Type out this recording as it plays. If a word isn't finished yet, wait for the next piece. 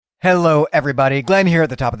Hello, everybody. Glenn here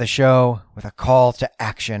at the top of the show with a call to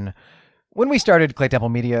action. When we started Clay Temple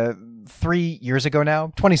Media 3 years ago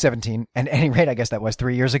now, 2017, and at any rate, I guess that was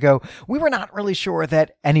 3 years ago, we were not really sure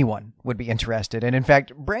that anyone would be interested. And in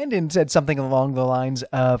fact, Brandon said something along the lines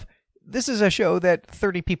of, this is a show that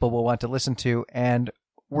 30 people will want to listen to, and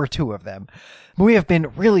we're two of them. We have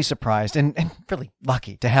been really surprised and really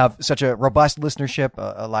lucky to have such a robust listenership,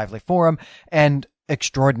 a lively forum, and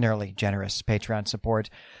extraordinarily generous Patreon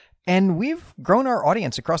support. And we've grown our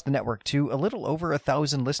audience across the network to a little over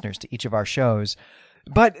 1,000 listeners to each of our shows.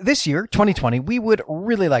 But this year, 2020, we would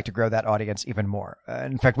really like to grow that audience even more.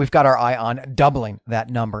 In fact, we've got our eye on doubling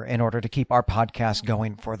that number in order to keep our podcast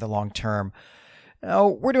going for the long term. Now,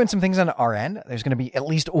 we're doing some things on our end. There's going to be at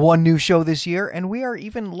least one new show this year, and we are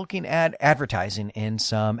even looking at advertising in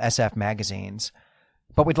some SF magazines.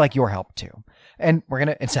 But we'd like your help too. And we're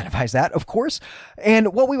going to incentivize that, of course.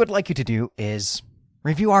 And what we would like you to do is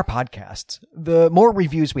review our podcasts. The more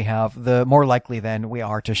reviews we have, the more likely then we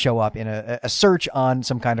are to show up in a search on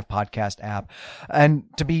some kind of podcast app and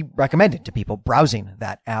to be recommended to people browsing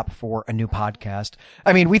that app for a new podcast.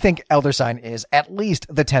 I mean, we think Elder Sign is at least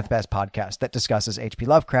the 10th best podcast that discusses H.P.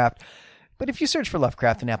 Lovecraft. But if you search for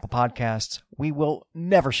Lovecraft in Apple Podcasts, we will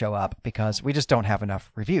never show up because we just don't have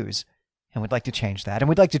enough reviews. And we'd like to change that. And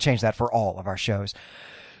we'd like to change that for all of our shows.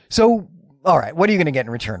 So, all right, what are you going to get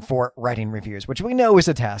in return for writing reviews, which we know is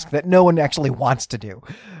a task that no one actually wants to do?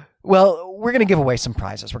 Well, we're going to give away some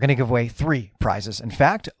prizes. We're going to give away 3 prizes. In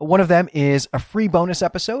fact, one of them is a free bonus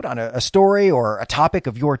episode on a story or a topic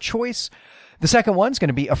of your choice. The second one's going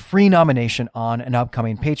to be a free nomination on an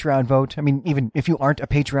upcoming Patreon vote. I mean, even if you aren't a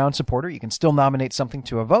Patreon supporter, you can still nominate something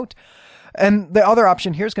to a vote. And the other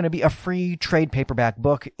option here is going to be a free trade paperback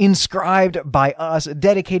book inscribed by us,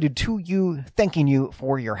 dedicated to you, thanking you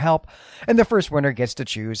for your help. And the first winner gets to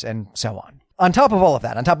choose, and so on. On top of all of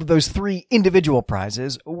that, on top of those 3 individual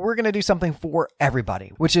prizes, we're going to do something for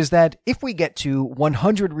everybody, which is that if we get to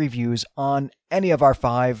 100 reviews on any of our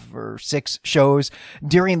 5 or 6 shows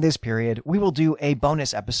during this period, we will do a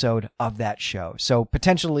bonus episode of that show. So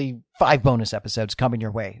potentially 5 bonus episodes coming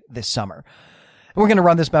your way this summer. We're going to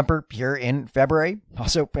run this bumper here in February,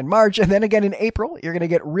 also in March, and then again in April. You're going to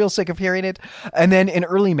get real sick of hearing it. And then in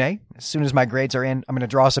early May, as soon as my grades are in, I'm going to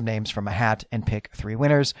draw some names from a hat and pick 3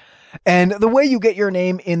 winners. And the way you get your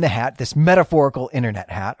name in the hat, this metaphorical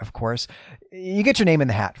internet hat, of course, you get your name in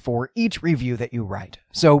the hat for each review that you write.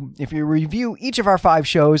 So if you review each of our 5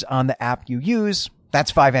 shows on the app you use,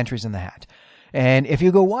 that's 5 entries in the hat. And if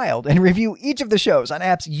you go wild and review each of the shows on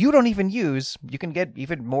apps you don't even use, you can get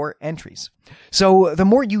even more entries. So the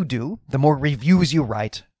more you do, the more reviews you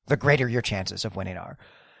write, the greater your chances of winning are.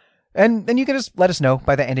 And then you can just let us know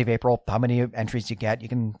by the end of April how many entries you get. You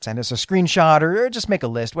can send us a screenshot or just make a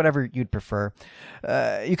list, whatever you'd prefer.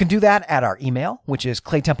 You can do that at our email, which is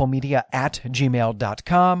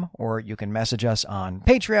claytemplemedia@gmail.com, or you can message us on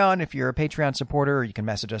Patreon if you're a Patreon supporter, or you can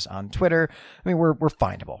message us on Twitter. I mean, we're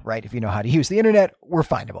findable, right? If you know how to use the internet, we're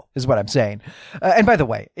findable, is what I'm saying. And by the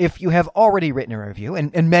way, if you have already written a review,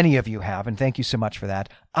 and many of you have, and thank you so much for that,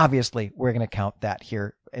 obviously we're going to count that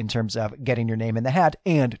here in terms of getting your name in the hat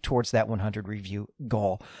and towards that 100 review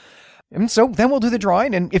goal. And so then we'll do the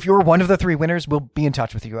drawing. And if you're one of the 3 winners, we'll be in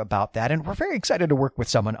touch with you about that. And we're very excited to work with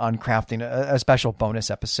someone on crafting a special bonus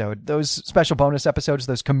episode. Those special bonus episodes,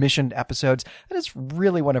 those commissioned episodes, that is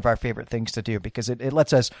really one of our favorite things to do because it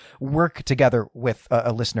lets us work together with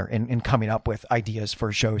a listener in coming up with ideas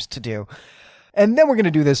for shows to do. And then we're going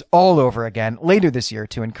to do this all over again later this year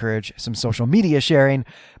to encourage some social media sharing.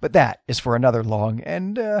 But that is for another long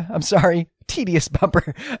and, I'm sorry, tedious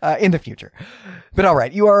bumper in the future. But all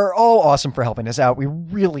right, you are all awesome for helping us out. We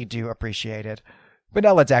really do appreciate it. But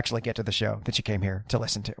now let's actually get to the show that you came here to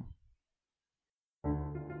listen to.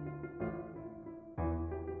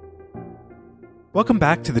 Welcome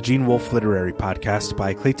back to the Gene Wolfe Literary Podcast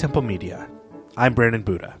by Clay Temple Media. I'm Brandon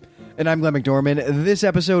Buddha. And I'm Glenn McDormand. This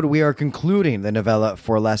episode, we are concluding the novella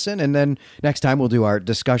Forlesen, and then next time we'll do our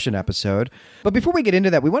discussion episode. But before we get into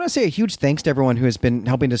that, we want to say a huge thanks to everyone who has been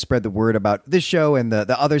helping to spread the word about this show and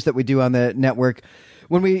the others that we do on the network.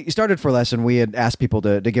 When we started Forlesen, we had asked people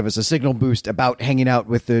to give us a signal boost about hanging out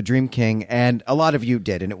with the Dream King, and a lot of you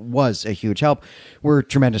did, and it was a huge help. We're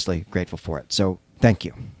tremendously grateful for it, so thank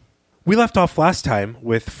you. We left off last time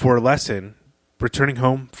with Forlesen returning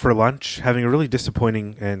home for lunch, having a really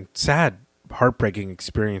disappointing and sad, heartbreaking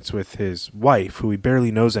experience with his wife, who he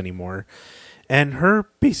barely knows anymore, and her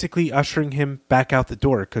basically ushering him back out the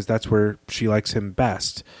door because that's where she likes him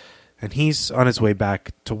best. And he's on his way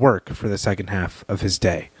back to work for the second half of his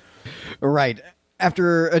day. Right.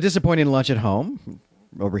 After a disappointing lunch at home,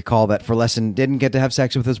 will recall that Forlesen didn't get to have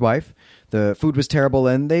sex with his wife. The food was terrible,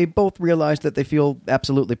 and they both realized that they feel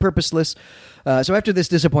absolutely purposeless. So after this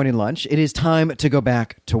disappointing lunch, it is time to go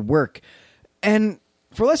back to work. And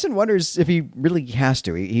Forlesen wonders if he really has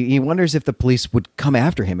to. He wonders if the police would come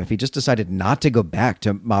after him if he just decided not to go back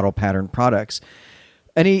to model pattern products.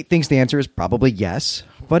 And he thinks the answer is probably yes,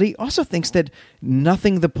 but he also thinks that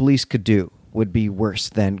nothing the police could do would be worse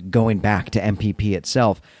than going back to MPP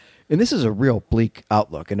itself. And this is a real bleak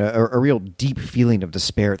outlook and a real deep feeling of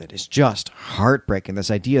despair that is just heartbreaking.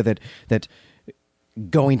 This idea that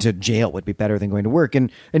going to jail would be better than going to work. And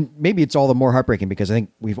maybe it's all the more heartbreaking because I think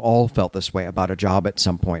we've all felt this way about a job at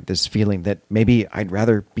some point, this feeling that maybe I'd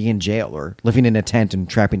rather be in jail or living in a tent and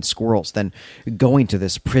trapping squirrels than going to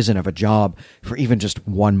this prison of a job for even just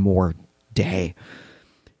one more day.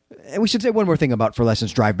 And we should say one more thing about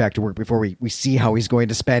Forlesen's drive back to work before we see how he's going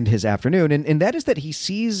to spend his afternoon, and that is that he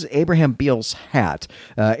sees Abraham Beale's hat.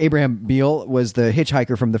 Abraham Beale was the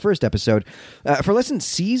hitchhiker from the first episode. Forlesen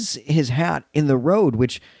sees his hat in the road,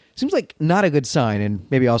 which seems like not a good sign, and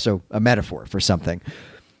maybe also a metaphor for something.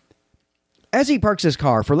 As he parks his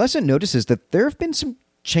car, Forlesen notices that there have been some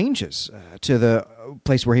changes to the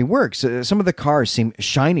place where he works. Some of the cars seem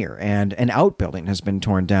shinier, and an outbuilding has been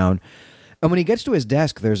torn down. And when he gets to his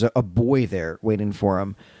desk, there's a boy there waiting for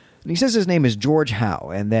him. And he says his name is George Howe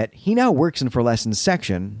and that he now works in Forlesen's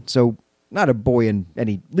section. So not a boy in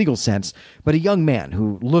any legal sense, but a young man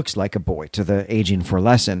who looks like a boy to the aging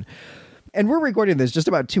Forlesen. And we're recording this just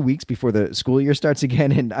about 2 weeks before the school year starts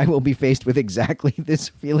again, and I will be faced with exactly this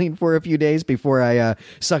feeling for a few days before I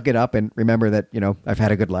suck it up and remember that, I've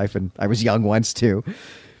had a good life and I was young once too.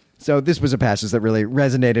 So this was a passage that really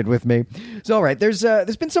resonated with me. So, all right, there's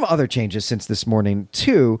been some other changes since this morning,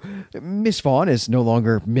 too. Miss Fawn is no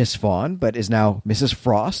longer Miss Fawn, but is now Mrs.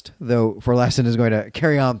 Frost, though Forlesen is going to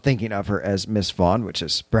carry on thinking of her as Miss Fawn, which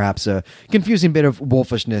is perhaps a confusing bit of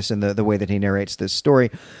wolfishness in the way that he narrates this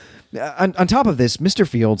story. On top of this, Mr.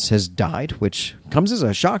 Fields has died, which comes as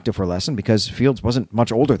a shock to Forlesen because Fields wasn't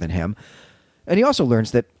much older than him. And he also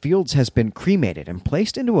learns that Fields has been cremated and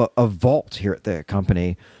placed into a vault here at the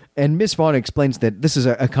company. And Miss Vaughn explains that this is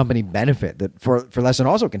a company benefit that Forlesen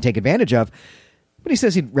also can take advantage of. But he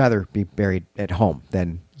says he'd rather be buried at home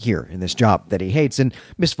than here in this job that he hates. And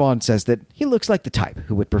Miss Vaughn says that he looks like the type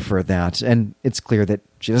who would prefer that. And it's clear that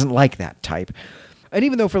she doesn't like that type. And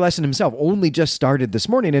even though Forlesen himself only just started this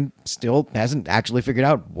morning and still hasn't actually figured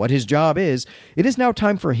out what his job is, it is now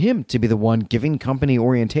time for him to be the one giving company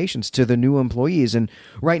orientations to the new employees. And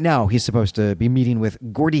right now he's supposed to be meeting with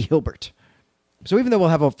Gordy Hilbert. So even though we'll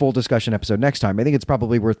have a full discussion episode next time, I think it's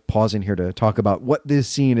probably worth pausing here to talk about what this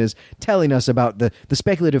scene is telling us about the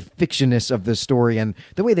speculative fictionness of the story and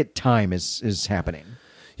the way that time is happening.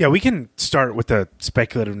 Yeah, we can start with the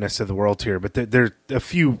speculativeness of the world here, but there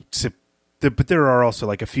are also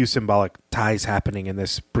like a few symbolic ties happening in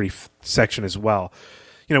this brief section as well.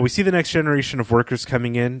 We see the next generation of workers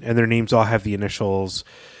coming in, and their names all have the initials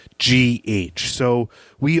GH. So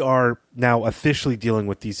we are now officially dealing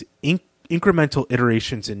with these incremental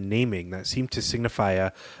iterations in naming that seem to signify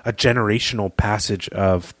a generational passage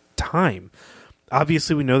of time.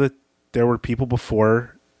 Obviously, we know that there were people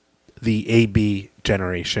before the AB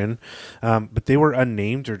generation, but they were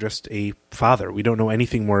unnamed or just a father. We don't know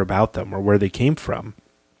anything more about them or where they came from.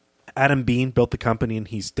 Adam Bean built the company and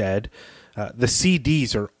he's dead. The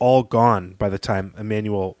CDs are all gone by the time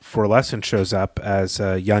Emmanuel Forlesen shows up as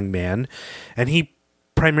a young man, and he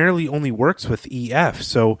primarily only works with EF.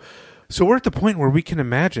 So we're at the point where we can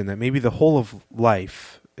imagine that maybe the whole of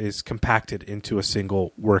life is compacted into a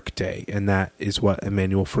single work day, and that is what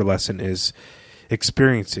Emmanuel Forlesen is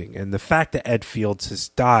experiencing. And the fact that Ed Fields has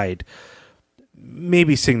died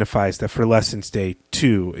maybe signifies that Forlesen's day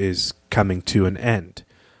too is coming to an end.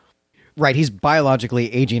 Right, he's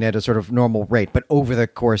biologically aging at a sort of normal rate, but over the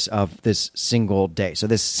course of this single day. So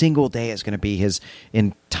this single day is going to be his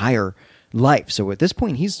entire life. So at this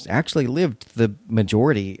point, he's actually lived the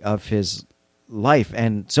majority of his life,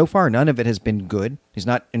 and so far none of it has been good. He's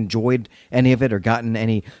not enjoyed any of it or gotten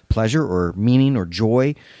any pleasure or meaning or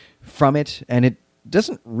joy from it, and it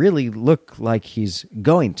doesn't really look like he's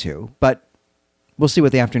going to, but we'll see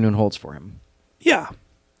what the afternoon holds for him. Yeah,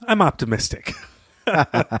 I'm optimistic.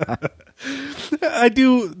 I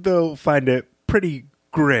do, though, find it pretty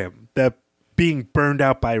grim that being burned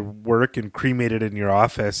out by work and cremated in your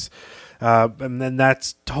office, and then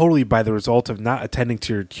that's totally by the result of not attending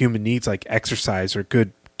to your human needs like exercise or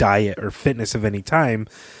good diet or fitness of any time,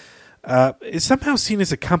 is somehow seen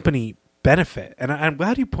as a company benefit. And I'm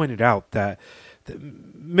glad you pointed out that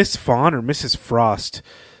Miss Fawn or Mrs. Frost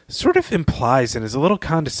sort of implies and is a little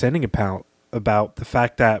condescending about about the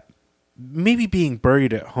fact that maybe being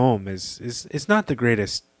buried at home is not the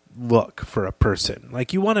greatest look for a person.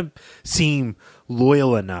 Like, you want to seem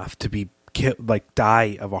loyal enough to be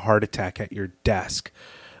die of a heart attack at your desk,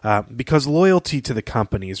 because loyalty to the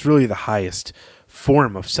company is really the highest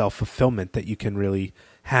form of self-fulfillment that you can really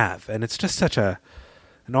have. And it's just such an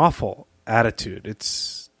awful attitude.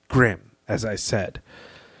 It's grim, as I said.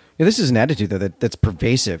 Yeah, this is an attitude, though, that's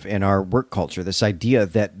pervasive in our work culture, this idea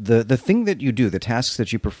that the thing that you do, the tasks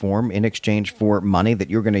that you perform in exchange for money that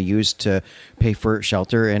you're going to use to pay for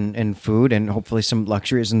shelter and food and hopefully some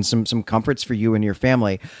luxuries and some comforts for you and your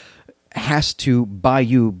family, has to, by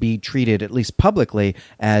you, be treated, at least publicly,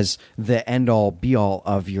 as the end-all, be-all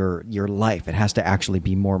of your life. It has to actually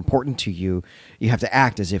be more important to you. You have to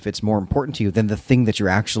act as if it's more important to you than the thing that you're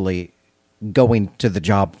actually going to the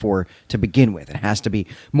job for to begin with. It has to be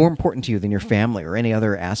more important to you than your family or any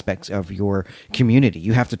other aspects of your community.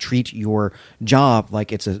 You have to treat your job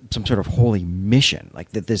like it's some sort of holy mission, like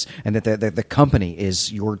that the company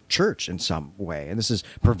is your church in some way. And this is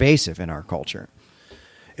pervasive in our culture.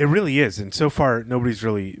 It really is. And so far, nobody's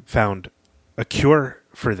really found a cure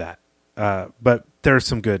for that. But there are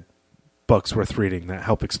some good books worth reading that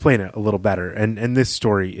help explain it a little better. And this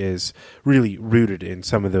story is really rooted in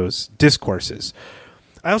some of those discourses.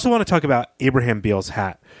 I also want to talk about Abraham Beale's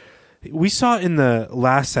hat. We saw in the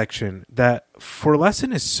last section that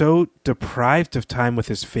Forlesen is so deprived of time with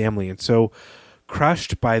his family and so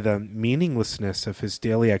crushed by the meaninglessness of his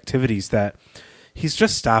daily activities that he's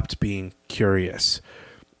just stopped being curious.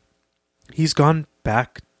 He's gone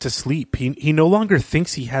back to sleep. He no longer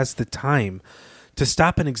thinks he has the time to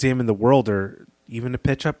stop and examine the world, or even to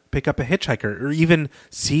pick up a hitchhiker, or even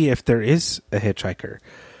see if there is a hitchhiker.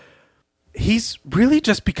 He's really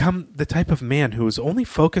just become the type of man who is only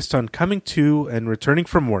focused on coming to and returning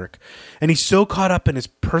from work, and he's so caught up in his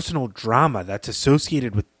personal drama that's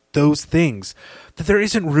associated with those things that there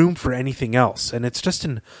isn't room for anything else, and it's just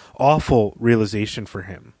an awful realization for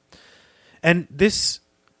him. And this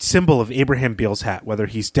symbol of Abraham Beale's hat, whether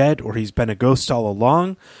he's dead or he's been a ghost all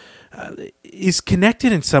along, is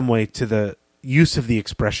connected in some way to the use of the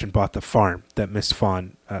expression "bought the farm" that Miss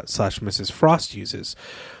Fawn / Mrs. Frost uses.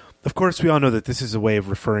 Of course, we all know that this is a way of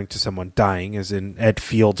referring to someone dying, as in Ed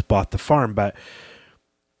Fields bought the farm, but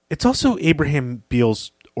it's also Abraham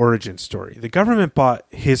Beale's origin story. The government bought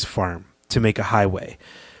his farm to make a highway.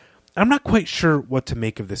 I'm not quite sure what to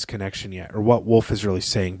make of this connection yet, or what Wolf is really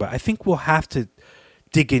saying, but I think we'll have to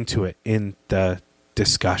dig into it in the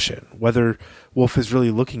discussion, whether Wolf is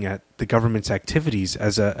really looking at the government's activities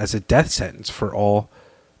as a death sentence for all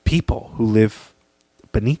people who live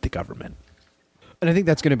beneath the government. And I think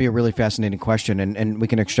that's going to be a really fascinating question, and we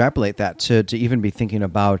can extrapolate that to even be thinking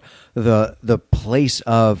about the place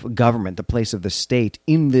of government, the place of the state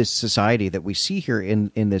in this society that we see here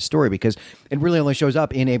in this story, because it really only shows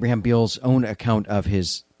up in Abraham Beale's own account of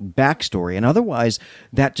his backstory, and otherwise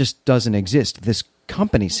that just doesn't exist. This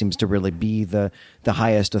company seems to really be the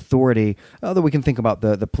highest authority, although we can think about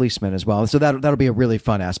the policemen as well. So that'll be a really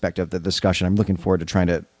fun aspect of the discussion. I'm looking forward to trying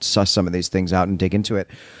to suss some of these things out and dig into it.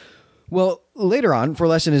 Well, later on,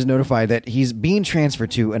 Forlesen is notified that he's being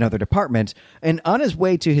transferred to another department, and on his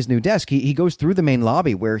way to his new desk, he goes through the main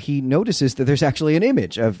lobby where he notices that there's actually an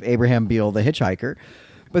image of Abraham Beale, the hitchhiker,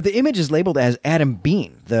 but the image is labeled as Adam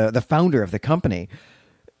Bean, the founder of the company.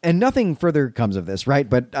 And nothing further comes of this, right?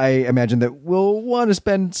 But I imagine that we'll want to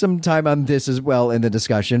spend some time on this as well in the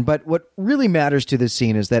discussion. But what really matters to this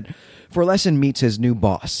scene is that Forlesen meets his new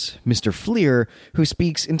boss, Mr. Fleer, who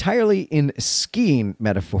speaks entirely in skiing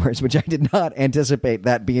metaphors, which I did not anticipate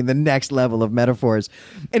that being the next level of metaphors.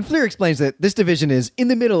 And Fleer explains that this division is in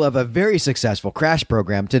the middle of a very successful crash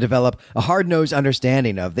program to develop a hard-nosed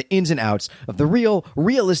understanding of the ins and outs of the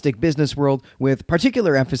realistic business world, with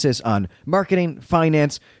particular emphasis on marketing,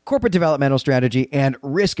 finance, corporate developmental strategy, and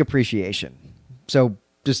risk appreciation. So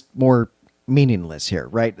just more meaningless here,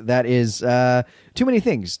 right? That is too many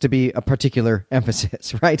things to be a particular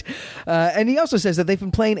emphasis, right? And he also says that they've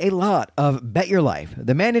been playing a lot of Bet Your Life,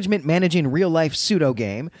 the managing real-life pseudo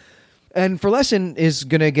game. And Forlesen is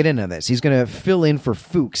going to get in on this. He's going to fill in for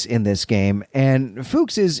Fuchs in this game. And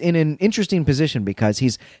Fuchs is in an interesting position because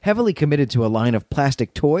he's heavily committed to a line of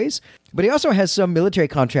plastic toys, but he also has some military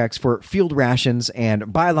contracts for field rations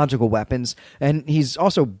and biological weapons. And he's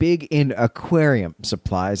also big in aquarium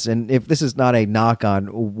supplies. And if this is not a knock on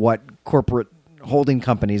what corporate holding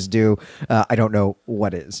companies do, I don't know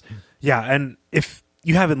what is. Yeah, and if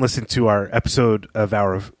you haven't listened to our episodes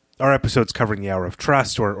covering the Hour of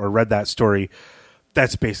Trust or read that story,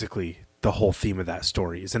 that's basically the whole theme of that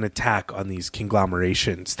story, is an attack on these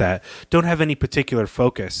conglomerations that don't have any particular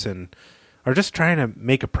focus and are just trying to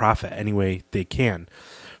make a profit any way they can.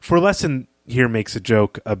 Forlesen here makes a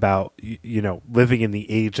joke about, living in the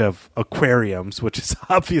age of aquariums, which is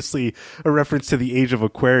obviously a reference to the age of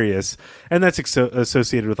Aquarius. And that's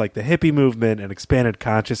associated with like the hippie movement and expanded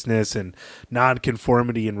consciousness and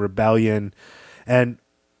nonconformity and rebellion and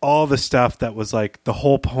all the stuff that was like the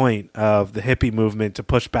whole point of the hippie movement to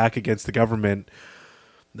push back against the government's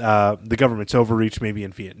overreach, maybe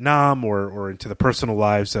in Vietnam or into the personal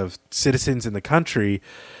lives of citizens in the country.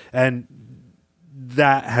 And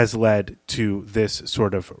that has led to this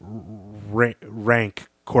sort of rank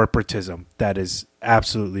corporatism that is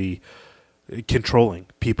absolutely controlling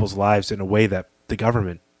people's lives in a way that the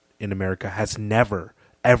government in America has never,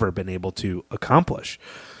 ever been able to accomplish.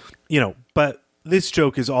 But this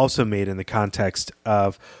joke is also made in the context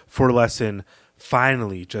of Forlesen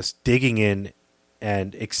finally just digging in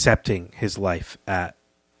and accepting his life at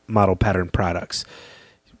Model Pattern Products.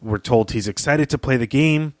 We're told he's excited to play the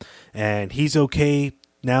game, and he's okay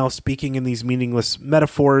now speaking in these meaningless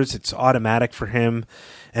metaphors. It's automatic for him.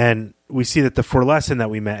 And we see that the Forlesen that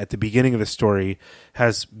we met at the beginning of the story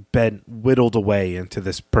has been whittled away into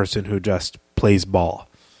this person who just plays ball.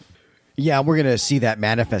 Yeah, we're going to see that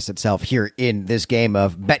manifest itself here in this game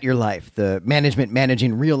of Bet Your Life, the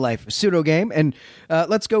managing real-life pseudo game. And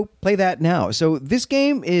let's go play that now. So this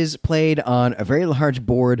game is played on a very large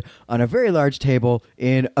board, on a very large table,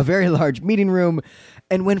 in a very large meeting room.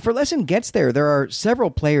 And when Forlesen gets there, there are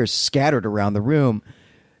several players scattered around the room.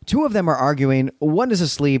 2 of them are arguing, 1 is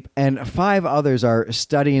asleep, and 5 others are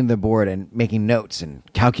studying the board and making notes and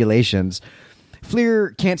calculations.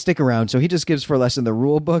 Fleer can't stick around, so he just gives Forlesen the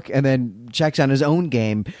rule book and then checks on his own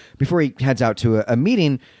game before he heads out to a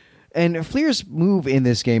meeting. And Fleer's move in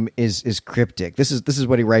this game is cryptic. This is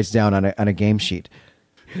what he writes down on a game sheet.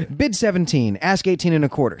 Bid 17, ask 18 and a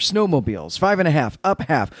quarter, snowmobiles, 5.5, up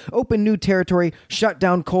half, open new territory, shut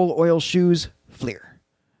down coal oil shoes, Fleer.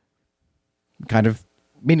 Kind of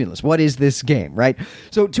meaningless. What is this game, right?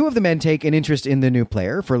 So 2 of the men take an interest in the new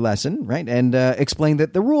player, Forlesen, right, and explain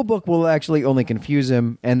that the rule book will actually only confuse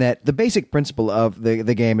him, and that the basic principle of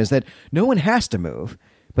the game is that no one has to move,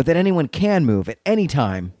 but that anyone can move at any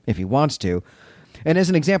time if he wants to. And as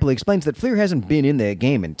an example, he explains that Fleer hasn't been in the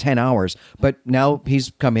game in 10 hours, but now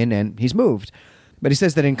he's come in and he's moved. But he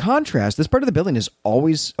says that in contrast, this part of the building is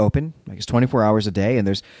always open, like it's 24 hours a day, and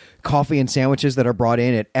there's coffee and sandwiches that are brought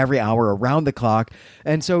in at every hour around the clock.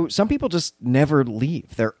 And so some people just never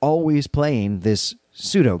leave. They're always playing this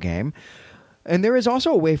pseudo game. And there is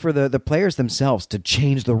also a way for the players themselves to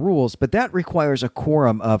change the rules, but that requires a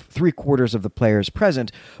quorum of 3/4 of the players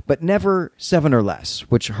present, but never 7 or less,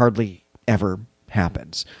 which hardly ever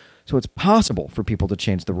happens. So it's possible for people to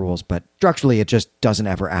change the rules, but structurally it just doesn't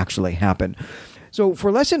ever actually happen. So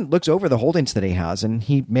Forlesen looks over the holdings that he has, and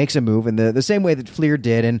he makes a move in the same way that Fleer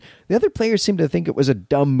did, and the other players seem to think it was a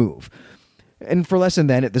dumb move. And Forlesen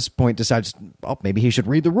then, at this point, decides, well, maybe he should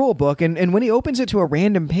read the rule book, and when he opens it to a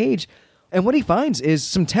random page, and what he finds is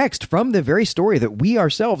some text from the very story that we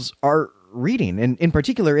ourselves are reading, and in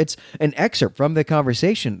particular, it's an excerpt from the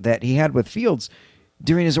conversation that he had with Fields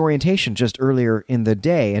during his orientation just earlier in the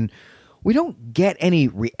day, and we don't get any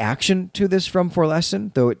reaction to this from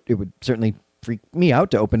Forlesen, though it would certainly freak me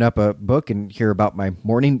out to open up a book and hear about my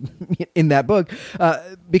morning in that book,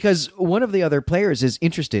 because one of the other players is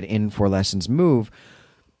interested in Forlesen's move.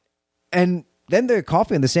 And then the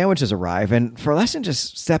coffee and the sandwiches arrive, and Forlesen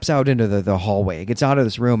just steps out into the hallway. He gets out of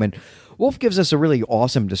this room, and Wolf gives us a really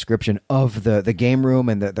awesome description of the game room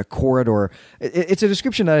and the corridor. It's a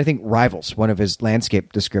description that I think rivals one of his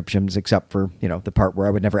landscape descriptions, except for, the part where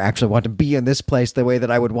I would never actually want to be in this place the way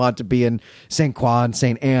that I would want to be in St. Croix and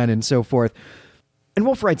St. Anne and so forth. And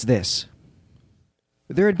Wolf writes this: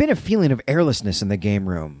 there had been a feeling of airlessness in the game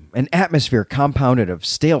room, an atmosphere compounded of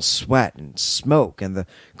stale sweat and smoke, and the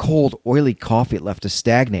cold, oily coffee left to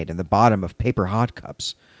stagnate in the bottom of paper hot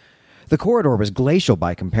cups. The corridor was glacial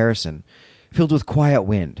by comparison, filled with quiet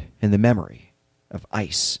wind and the memory of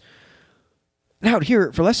ice. Now,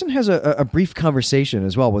 here, Forlesen has a brief conversation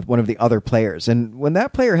as well with one of the other players, and when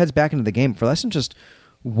that player heads back into the game, Forlesen just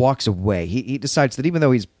walks away. He decides that even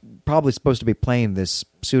though he's probably supposed to be playing this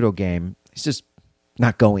pseudo game, he's just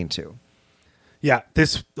not going to. Yeah,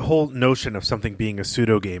 this whole notion of something being a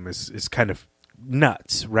pseudo game is kind of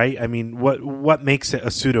nuts, right? I mean, what makes it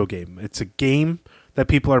a pseudo game? It's a game that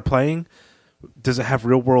people are playing. Does it have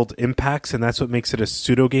real world impacts? And that's what makes it a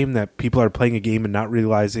pseudo game, that people are playing a game and not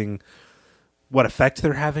realizing what effect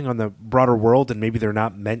they're having on the broader world, and maybe they're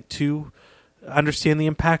not meant to understand the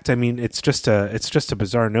impact. I mean, it's just a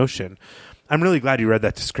bizarre notion. I'm really glad you read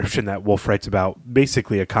that description that Wolf writes about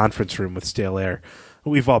basically a conference room with stale air.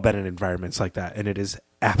 We've all been in environments like that, and it is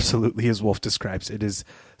absolutely, as Wolf describes, it is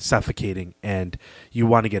suffocating, and you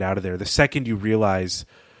want to get out of there. The second you realize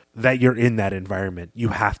that you're in that environment, you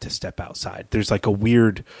have to step outside. There's like a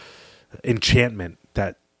weird enchantment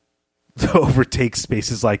that overtakes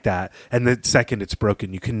spaces like that, and the second it's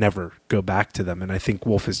broken, you can never go back to them. And I think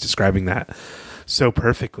Wolf is describing that so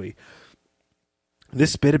perfectly.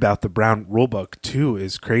 This bit about the Brown rulebook too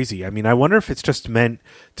is crazy. I mean, I wonder if it's just meant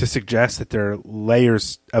to suggest that there are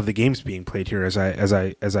layers of the games being played here. As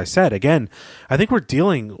I said again, I think we're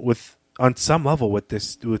dealing with, on some level, with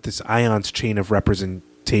this Ion's chain of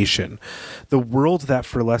representation. The world that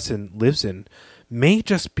Forlesen lives in may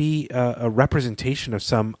just be a representation of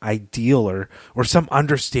some ideal or some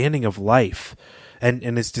understanding of life,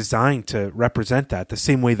 and is designed to represent that the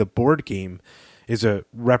same way the board game is a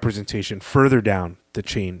representation further down the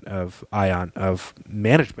chain of Ion of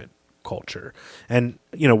management culture. And,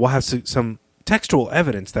 we'll have some textual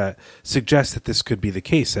evidence that suggests that this could be the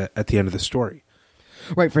case at the end of the story.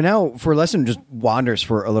 Right. For now, Forlesen just wanders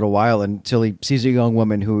for a little while until he sees a young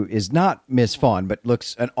woman who is not Miss Fawn, but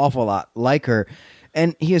looks an awful lot like her.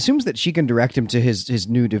 And he assumes that she can direct him to his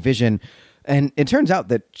new division. And it turns out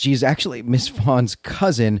that she's actually Miss Fawn's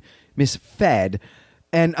cousin, Miss Fed.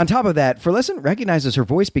 And on top of that, Forlesen recognizes her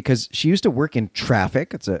voice because she used to work in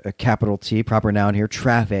traffic. It's a capital T, proper noun here,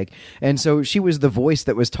 traffic. And so she was the voice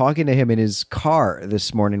that was talking to him in his car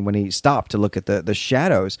this morning when he stopped to look at the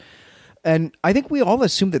shadows. And I think we all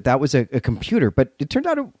assumed that was a computer, but it turned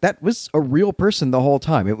out that was a real person the whole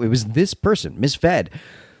time. It was this person, Miss Fed.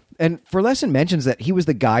 And Forlesen mentions that he was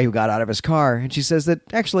the guy who got out of his car, and she says that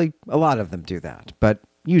actually a lot of them do that, but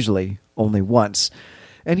usually only once.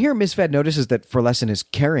 And here Miss Fed notices that Forlesen is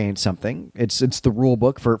carrying something. It's the rule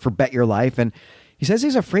book for Bet Your Life, and he says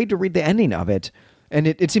he's afraid to read the ending of it. And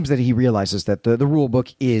it seems that he realizes that the rule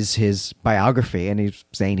book is his biography, and he's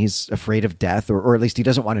saying he's afraid of death, or at least he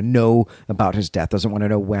doesn't want to know about his death, doesn't want to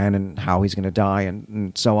know when and how he's going to die,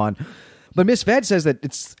 and so on. But Miss Fed says that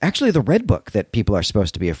it's actually the red book that people are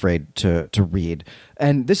supposed to be afraid to read.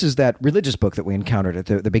 And this is that religious book that we encountered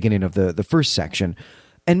at the beginning of the first section.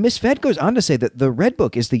 And Miss Fed goes on to say that the red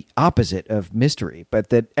book is the opposite of mystery, but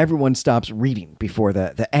that everyone stops reading before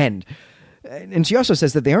the end. And she also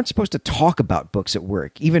says that they aren't supposed to talk about books at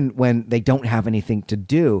work, even when they don't have anything to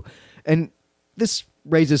do. And this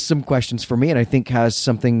raises some questions for me, and I think has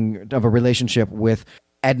something of a relationship with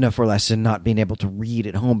Edna Forlesen not being able to read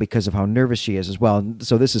at home because of how nervous she is as well.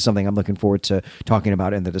 So this is something I'm looking forward to talking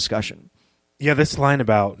about in the discussion. Yeah, this line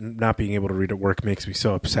about not being able to read at work makes me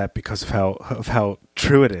so upset because of how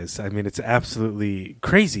true it is. I mean, it's absolutely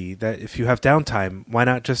crazy that if you have downtime, why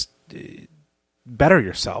not just better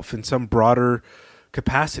yourself in some broader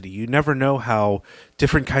capacity? You never know how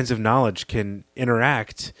different kinds of knowledge can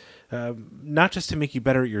interact, not just to make you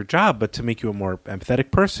better at your job, but to make you a more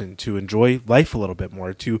empathetic person, to enjoy life a little bit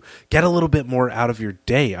more, to get a little bit more out of your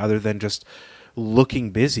day other than just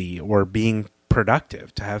looking busy or being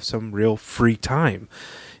productive, to have some real free time.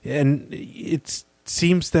 And it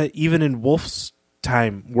seems that even in Wolf's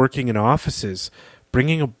time working in offices,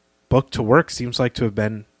 bringing a book to work seems like to have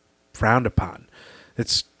been frowned upon.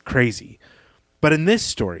 It's crazy. But in this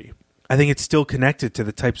story, I think it's still connected to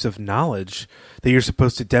the types of knowledge that you're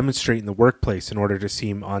supposed to demonstrate in the workplace in order to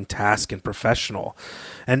seem on task and professional.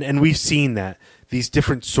 And we've seen that these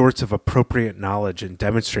different sorts of appropriate knowledge and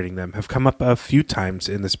demonstrating them have come up a few times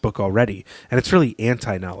in this book already. And it's really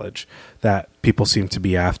anti-knowledge that people seem to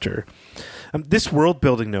be after. This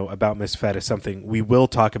world-building note about Miss Fed is something we will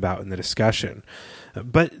talk about in the discussion.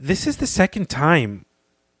 But this is the second time,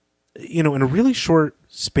 in a really short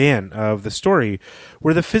span of the story,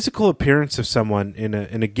 where the physical appearance of someone in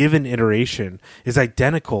a given iteration is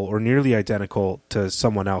identical or nearly identical to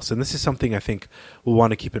someone else. And this is something I think we'll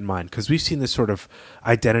want to keep in mind, because we've seen this sort of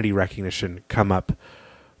identity recognition come up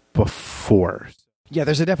before. Yeah,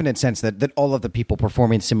 there's a definite sense that all of the people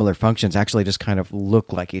performing similar functions actually just kind of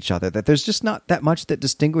look like each other, that there's just not that much that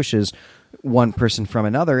distinguishes one person from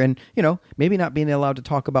another. And, maybe not being allowed to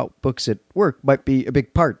talk about books at work might be a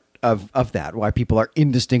big part of that, why people are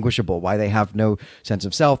indistinguishable, why they have no sense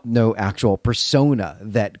of self, no actual persona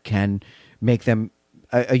that can make them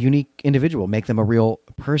a unique individual, make them a real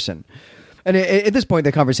person. And at this point,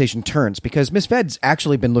 the conversation turns, because Miss Fed's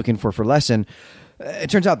actually been looking for Forlesen.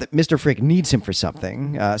 It turns out that Mr. Frick needs him for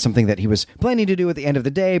something that he was planning to do at the end of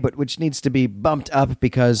the day, but which needs to be bumped up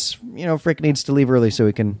because, Frick needs to leave early so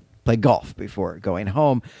he can play golf before going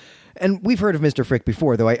home. And we've heard of Mr. Frick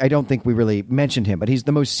before, though I don't think we really mentioned him, but he's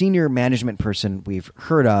the most senior management person we've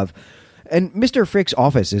heard of. And Mr. Frick's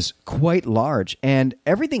office is quite large, and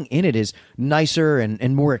everything in it is nicer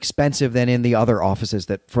and more expensive than in the other offices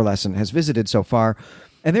that Forlesen has visited so far.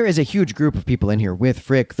 And there is a huge group of people in here with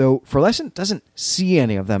Frick, though Forlesen doesn't see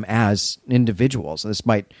any of them as individuals. This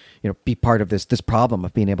might, be part of this problem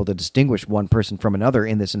of being able to distinguish one person from another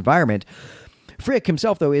in this environment. Frick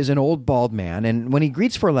himself, though, is an old bald man, and when he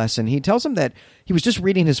greets Forlesen, he tells him that he was just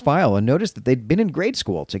reading his file and noticed that they'd been in grade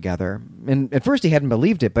school together. And at first he hadn't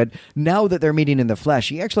believed it, but now that they're meeting in the flesh,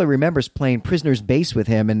 he actually remembers playing prisoner's base with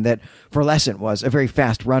him and that Forlesen was a very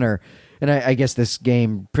fast runner. And I guess this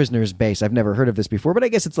game, Prisoner's Base, I've never heard of this before, but I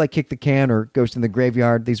guess it's like Kick the Can or Ghost in the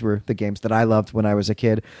Graveyard. These were the games that I loved when I was a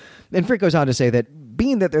kid. And Frick goes on to say that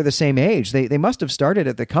being that they're the same age, they must have started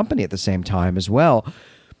at the company at the same time as well.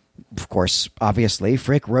 Of course, obviously,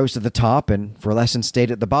 Frick rose to the top and Forlesen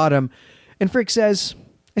stayed at the bottom. And Frick says,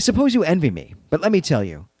 I suppose you envy me, but let me tell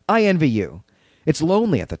you, I envy you. It's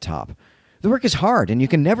lonely at the top. The work is hard and you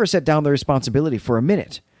can never set down the responsibility for a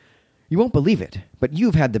minute. You won't believe it, but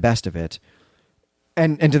you've had the best of it.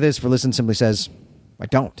 And to this, Forlesen simply says, I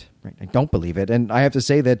don't. Right? I don't believe it. And I have to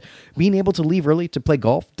say that being able to leave early to play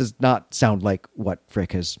golf does not sound like what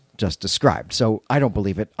Frick has just described. So I don't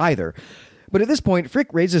believe it either. But at this point, Frick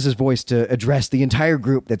raises his voice to address the entire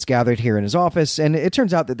group that's gathered here in his office, and it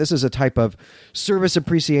turns out that this is a type of service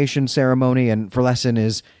appreciation ceremony, and Forlesen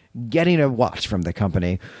is getting a watch from the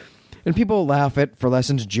company. And people laugh at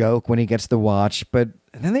Forlesen's joke when he gets the watch, but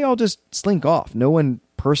then they all just slink off. No one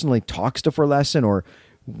personally talks to Forlesen or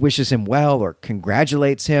wishes him well or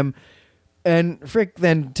congratulates him. And Frick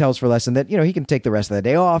then tells Forlesen that, he can take the rest of the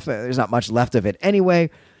day off. There's not much left of it anyway.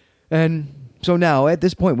 And so now, at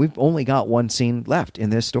this point, we've only got one scene left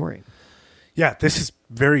in this story. Yeah, this is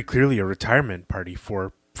very clearly a retirement party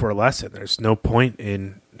for Forlesen. There's no point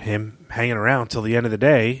in him hanging around till the end of the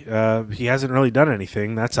day. He hasn't really done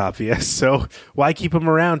anything. That's obvious. So why keep him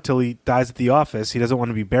around till he dies at the office? He doesn't want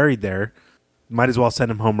to be buried there. Might as well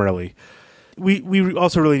send him home early. We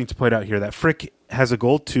also really need to point out here that Frick has a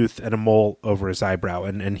gold tooth and a mole over his eyebrow,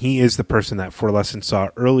 and he is the person that Forlesen saw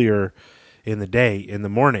earlier in the day, in the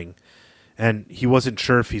morning. And he wasn't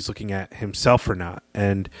sure if he's looking at himself or not.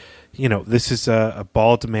 And, this is a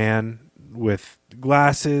bald man with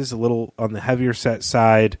glasses, a little on the heavier set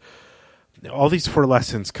side. All these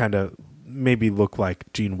Forlesens kind of maybe look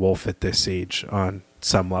like Gene Wolfe at this age on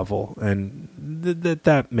some level. And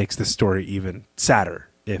that makes the story even sadder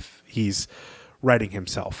if he's writing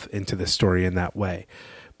himself into the story in that way.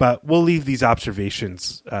 But we'll leave these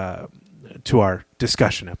observations to our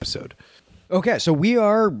discussion episode. Okay, so we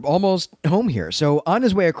are almost home here. So on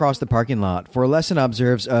his way across the parking lot, Forlesen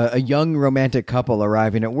observes a young romantic couple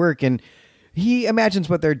arriving at work, and he imagines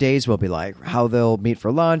what their days will be like, how they'll meet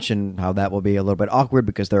for lunch, and how that will be a little bit awkward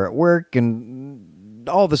because they're at work, and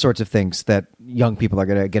all the sorts of things that young people are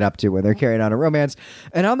going to get up to when they're carrying on a romance.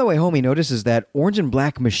 And on the way home, he notices that orange and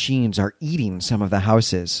black machines are eating some of the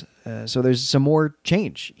houses. So there's some more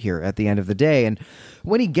change here at the end of the day. And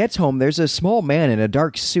when he gets home, there's a small man in a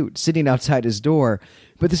dark suit sitting outside his door.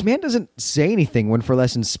 But this man doesn't say anything when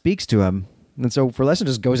Forlesen speaks to him. And so Forlesen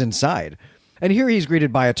just goes inside. And here he's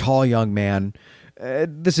greeted by a tall young man.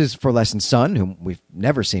 This is Forlesen's son, whom we've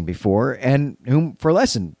never seen before, and whom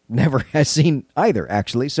Forlesen never has seen either,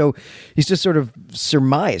 actually. So he's just sort of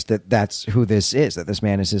surmised that that's who this is, that this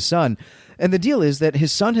man is his son. And the deal is that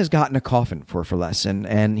his son has gotten a coffin for Forlesen,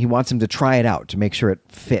 and he wants him to try it out to make sure it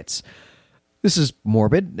fits. This is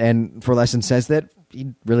morbid, and Forlesen says that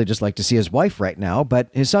he'd really just like to see his wife right now, but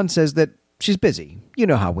his son says that she's busy. You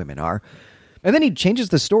know how women are. And then he changes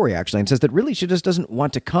the story, actually, and says that really she just doesn't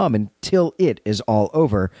want to come until it is all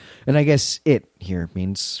over. And I guess it here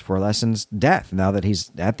means Forlesen's death, now that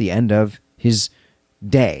he's at the end of his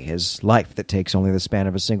day, his life that takes only the span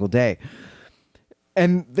of a single day.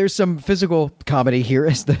 And there's some physical comedy here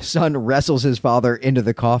as the son wrestles his father into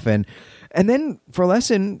the coffin. And then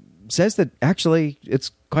Forlesen says that actually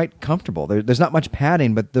it's quite comfortable. There's not much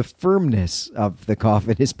padding, but the firmness of the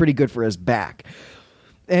coffin is pretty good for his back.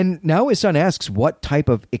 And now his son asks what type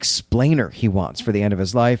of explainer he wants for the end of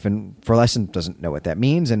his life, and Forlesen doesn't know what that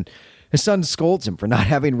means, and his son scolds him for not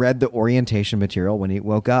having read the orientation material when he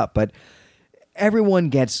woke up. But everyone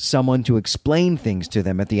gets someone to explain things to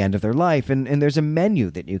them at the end of their life, and there's a menu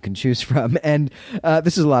that you can choose from, and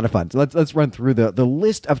this is a lot of fun. So let's run through the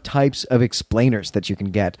list of types of explainers that you can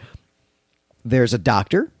get. There's a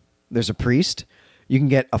doctor, there's a priest, you can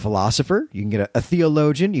get a philosopher, you can get a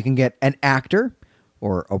theologian, you can get an actor,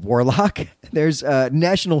 or a warlock. There's a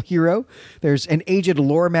national hero. There's an aged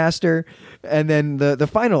lore master. And then the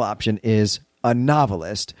final option is a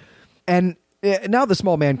novelist. And Now the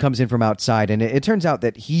small man comes in from outside, and it turns out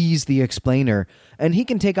that he's the explainer, and he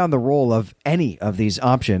can take on the role of any of these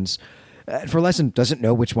options. Forlesen doesn't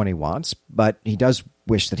know which one he wants, but he does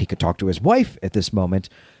wish that he could talk to his wife at this moment.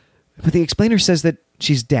 But the explainer says that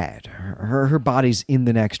she's dead. Her body's in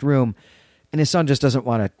the next room, and his son just doesn't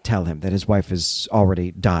want to tell him that his wife has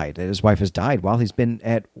already died, that his wife has died while he's been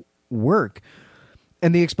at work.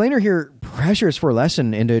 And the explainer here pressures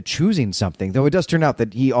Forlesen into choosing something, though it does turn out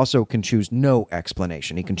that he also can choose no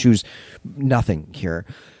explanation. He can choose nothing here.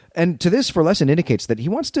 And to this, Forlesen indicates that he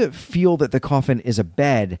wants to feel that the coffin is a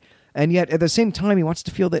bed, and yet at the same time he wants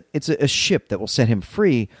to feel that it's a ship that will set him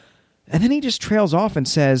free. And then he just trails off and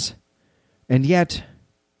says, and yet,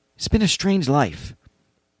 it's been a strange life.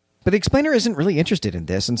 But the explainer isn't really interested in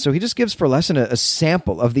this, and so he just gives Forlesen a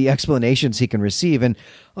sample of the explanations he can receive, and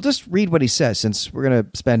I'll just read what he says, since we're going to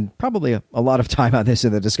spend probably a lot of time on this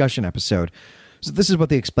in the discussion episode. So this is what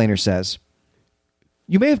the explainer says.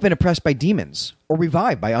 You may have been oppressed by demons, or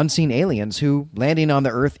revived by unseen aliens who, landing on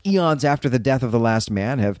the Earth eons after the death of the last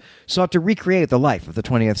man, have sought to recreate the life of the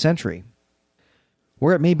 20th century.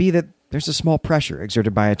 Or it may be that there's a small pressure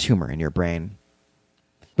exerted by a tumor in your brain.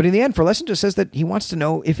 But in the end, Forlesen just says that he wants to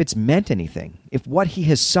know if it's meant anything, if what he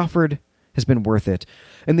has suffered has been worth it.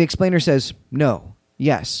 And the explainer says, no,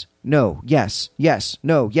 yes, no, yes, yes,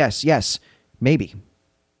 no, yes, yes, maybe.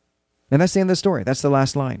 And that's the end of the story. That's the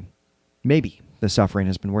last line. Maybe the suffering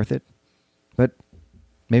has been worth it, but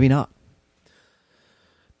maybe not.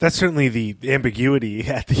 That's certainly the ambiguity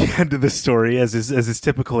at the end of the story, as is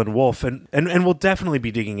typical in Wolf, and we'll definitely be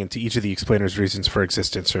digging into each of the explainer's reasons for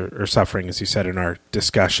existence or suffering, as you said in our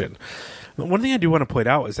discussion. But one thing I do want to point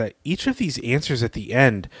out is that each of these answers at the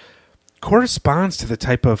end corresponds to the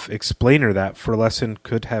type of explainer that Forlesen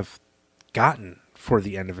could have gotten for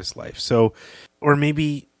the end of his life. So, or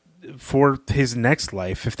maybe for his next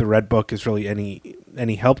life, if the Red Book is really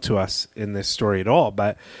any help to us in this story at all.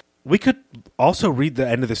 But we could also read the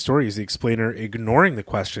end of the story as the explainer ignoring the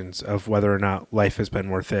questions of whether or not life has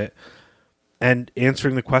been worth it and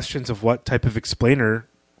answering the questions of what type of explainer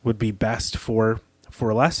would be best for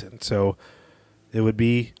a lesson. So it would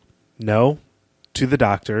be no to the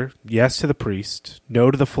doctor, yes to the priest,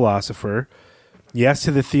 no to the philosopher, yes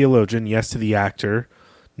to the theologian, yes to the actor,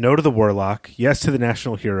 no to the warlock, yes to the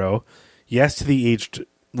national hero, yes to the aged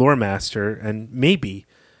lore master, and maybe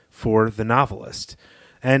for the novelist.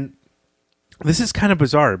 And this is kind of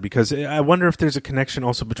bizarre because I wonder if there's a connection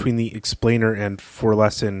also between the explainer and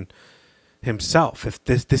Forlesen himself. If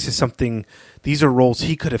this is something, these are roles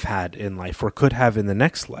he could have had in life or could have in the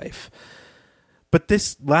next life. But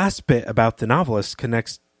this last bit about the novelist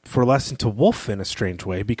connects Forlesen to Wolf in a strange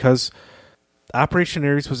way because Operation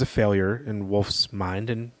Ares was a failure in Wolf's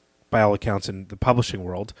mind and by all accounts in the publishing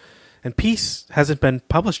world. And Peace hasn't been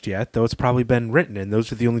published yet, though it's probably been written, and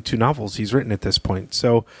those are the only two novels he's written at this point.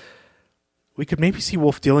 So we could maybe see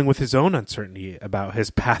Wolf dealing with his own uncertainty about his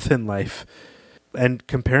path in life and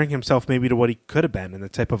comparing himself maybe to what he could have been in the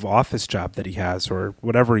type of office job that he has or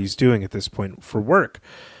whatever he's doing at this point for work.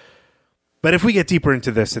 But if we get deeper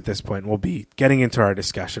into this at this point, we'll be getting into our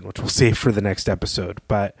discussion, which we'll save for the next episode.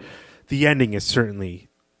 But the ending is certainly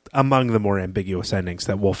among the more ambiguous endings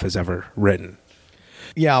that Wolf has ever written.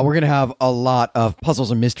 Yeah, we're going to have a lot of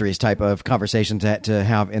puzzles and mysteries type of conversation to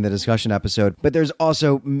have in the discussion episode. But there's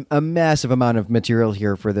also a massive amount of material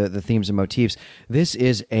here for the themes and motifs. This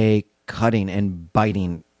is a cutting and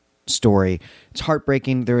biting story. It's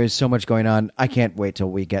heartbreaking. There is so much going on. I can't wait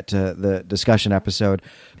till we get to the discussion episode.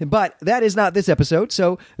 But that is not this episode,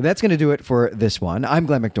 so that's going to do it for this one. I'm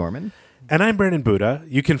Glenn McDormand. And I'm Brandon Buddha.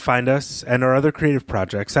 You can find us and our other creative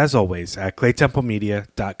projects, as always, at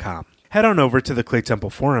claytemplemedia.com. Head on over to the Clay Temple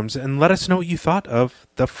forums and let us know what you thought of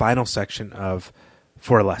the final section of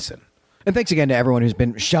Forlesen. And thanks again to everyone who's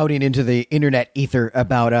been shouting into the internet ether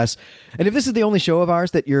about us. And if this is the only show of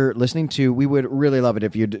ours that you're listening to, we would really love it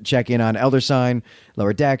if you'd check in on Elder Sign,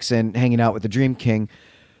 Lower Decks, and hanging out with the Dream King.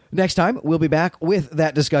 Next time, we'll be back with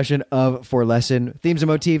that discussion of Forlesen. Themes and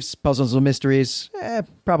motifs, puzzles and mysteries,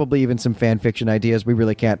 probably even some fan fiction ideas. We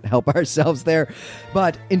really can't help ourselves there.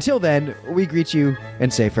 But until then, we greet you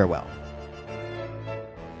and say farewell.